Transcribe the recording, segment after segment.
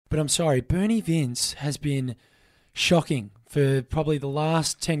But I'm sorry, Bernie Vince has been shocking for probably the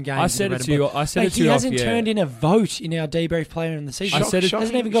last 10 games. I said it to you. I said it to you. He hasn't turned in a vote in our debrief player in the season. He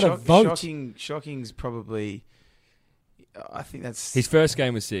hasn't even got a vote. Shocking's probably. I think that's his first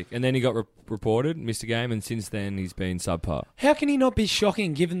game was sick, and then he got reported, missed a game, and since then he's been subpar. How can he not be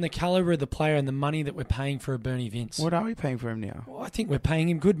shocking given the calibre of the player and the money that we're paying for a Bernie Vince? What are we paying for him now? Well, I think we're paying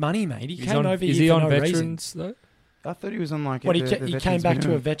him good money, mate. He came over is here he for on no veterans reason. though? I thought he was on like. What, he came back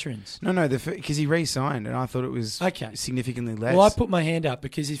to a veterans? No, because he re-signed, and I thought it was significantly less. Well, I put my hand up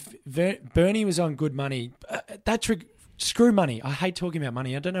because if Bernie was on good money, screw money. I hate talking about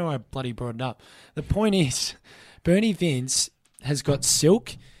money. I don't know why I bloody brought it up. The point is, Bernie Vince has got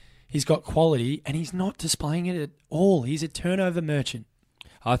silk, he's got quality, and he's not displaying it at all. He's a turnover merchant.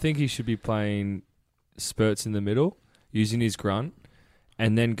 I think he should be playing spurts in the middle, using his grunt,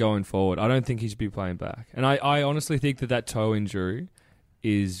 and then going forward. I don't think he should be playing back. And I honestly think that toe injury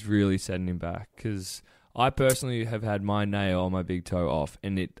is really setting him back, because I personally have had my nail on my big toe off,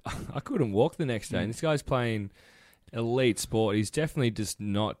 and I couldn't walk the next day. And this guy's playing elite sport. He's definitely just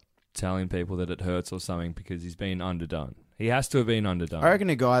not telling people that it hurts or something because he's been underdone. He has to have been underdone. I reckon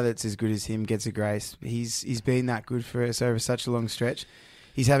a guy that's as good as him gets a grace. He's been that good for us over such a long stretch.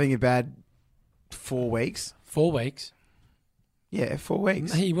 He's having a bad 4 weeks. 4 weeks? Yeah, 4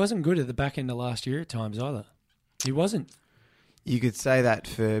 weeks. He wasn't good at the back end of last year at times either. He wasn't. You could say that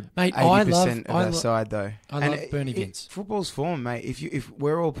for mate, 80% of our side, though. I love Bernie Vince. Football's form, mate. If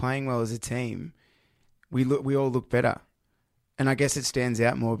we're all playing well as a team, we all look better. And I guess it stands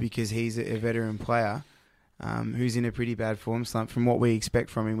out more because he's a veteran player. Who's in a pretty bad form slump from what we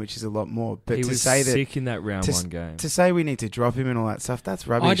expect from him, which is a lot more. But he to was say sick that, in that round one game. To say we need to drop him and all that stuff, that's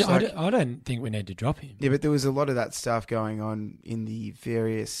rubbish. I don't think we need to drop him. Yeah, but there was a lot of that stuff going on in the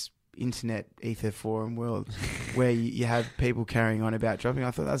various internet ether forum world where you have people carrying on about dropping. I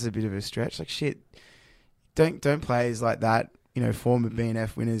thought that was a bit of a stretch. Like, shit, don't players like that, former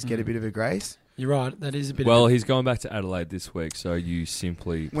BNF winners get a bit of a grace? You're right. That is a bit. Well, he's going back to Adelaide this week, so you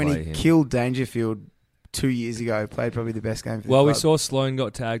simply when play him. When he killed Dangerfield 2 years ago, played probably the best game for the club. we saw Sloan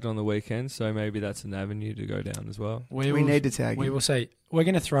got tagged on the weekend, so maybe that's an avenue to go down as well. We need to tag him. We will see. We're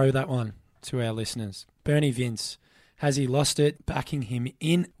going to throw that one to our listeners. Bernie Vince, has he lost it? Backing him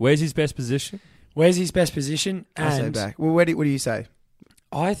in. Where's his best position? I say back. Well, what do you say?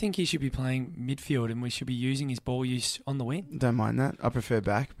 I think he should be playing midfield and we should be using his ball use on the wing. Don't mind that. I prefer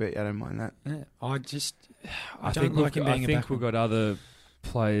back, but I don't mind that. Yeah, I don't like him being a back. I think we've got other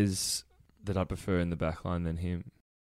players that I prefer in the back line than him.